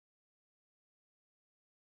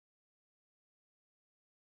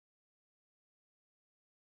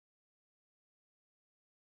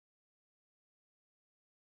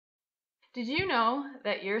Did you know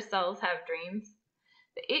that your cells have dreams?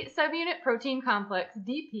 The 8 subunit protein complex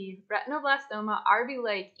DP retinoblastoma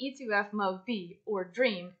RB-like E2F MUV, or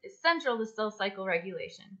DREAM, is central to cell cycle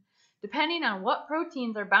regulation. Depending on what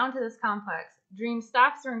proteins are bound to this complex, DREAM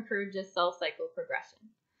stops or encourages cell cycle progression.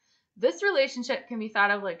 This relationship can be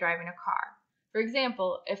thought of like driving a car. For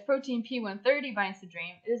example, if protein P130 binds to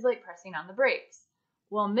DREAM, it is like pressing on the brakes,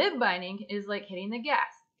 while MIB binding is like hitting the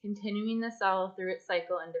gas, continuing the cell through its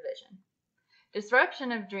cycle and division.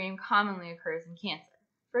 Disruption of DREAM commonly occurs in cancer.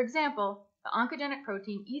 For example, the oncogenic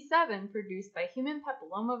protein E7 produced by human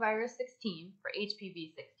papillomavirus 16, or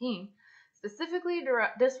HPV-16, specifically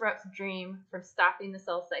disrupts DREAM from stopping the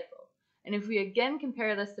cell cycle. And if we again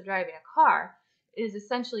compare this to driving a car, it is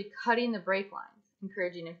essentially cutting the brake lines,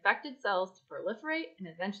 encouraging infected cells to proliferate and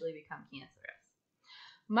eventually become cancerous.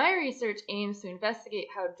 My research aims to investigate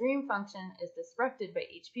how DREAM function is disrupted by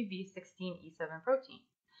HPV-16 E7 protein.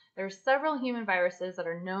 There are several human viruses that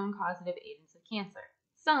are known causative agents of cancer.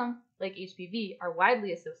 Some, like HPV, are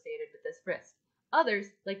widely associated with this risk. Others,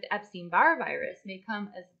 like the Epstein-Barr virus, may come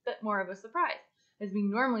as a bit more of a surprise, as we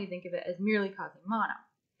normally think of it as merely causing mono.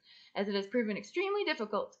 As it has proven extremely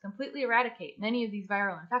difficult to completely eradicate many of these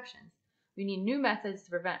viral infections, we need new methods to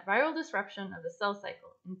prevent viral disruption of the cell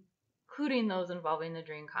cycle, including those involving the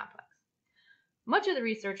DREAM complex. Much of the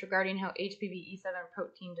research regarding how HPV-E7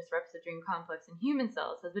 protein disrupts the DREAM complex in human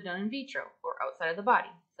cells has been done in vitro, or outside of the body,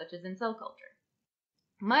 such as in cell culture.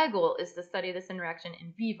 My goal is to study this interaction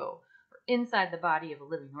in vivo, or inside the body of a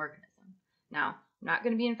living organism. Now, I'm not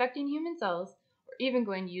going to be infecting human cells, or even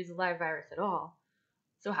going to use a live virus at all.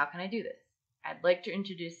 So how can I do this? I'd like to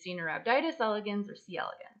introduce C. neurabditis elegans, or C.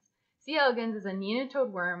 elegans. C. elegans is a nematode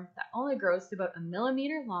worm that only grows to about 1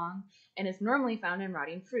 millimeter long and is normally found in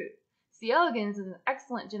rotting fruit. C. elegans is an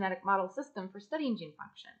excellent genetic model system for studying gene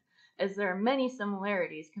function, as there are many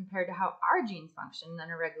similarities compared to how our genes function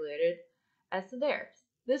and are regulated as to theirs.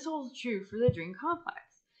 This holds true for the DREAM complex.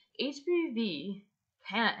 HPV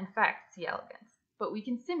can't infect C. elegans, but we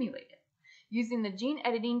can simulate it. Using the gene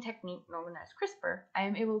editing technique known as CRISPR, I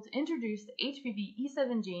am able to introduce the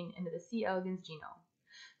HPV-E7 gene into the C. elegans genome.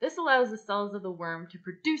 This allows the cells of the worm to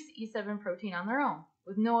produce E7 protein on their own,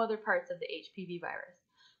 with no other parts of the HPV virus.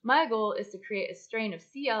 My goal is to create a strain of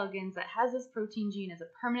C. elegans that has this protein gene as a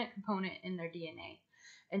permanent component in their DNA,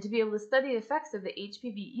 and to be able to study the effects of the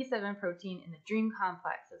HPV-E7 protein in the DREAM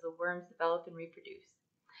complex as the worms develop and reproduce.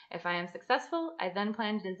 If I am successful, I then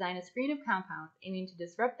plan to design a screen of compounds aiming to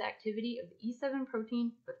disrupt the activity of the E7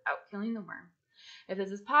 protein without killing the worm. If this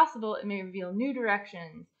is possible, it may reveal new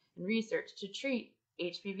directions in research to treat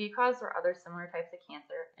HPV-caused or other similar types of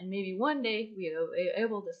cancer, and maybe one day we will be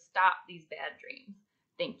able to stop these bad dreams.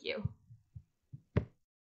 Thank you.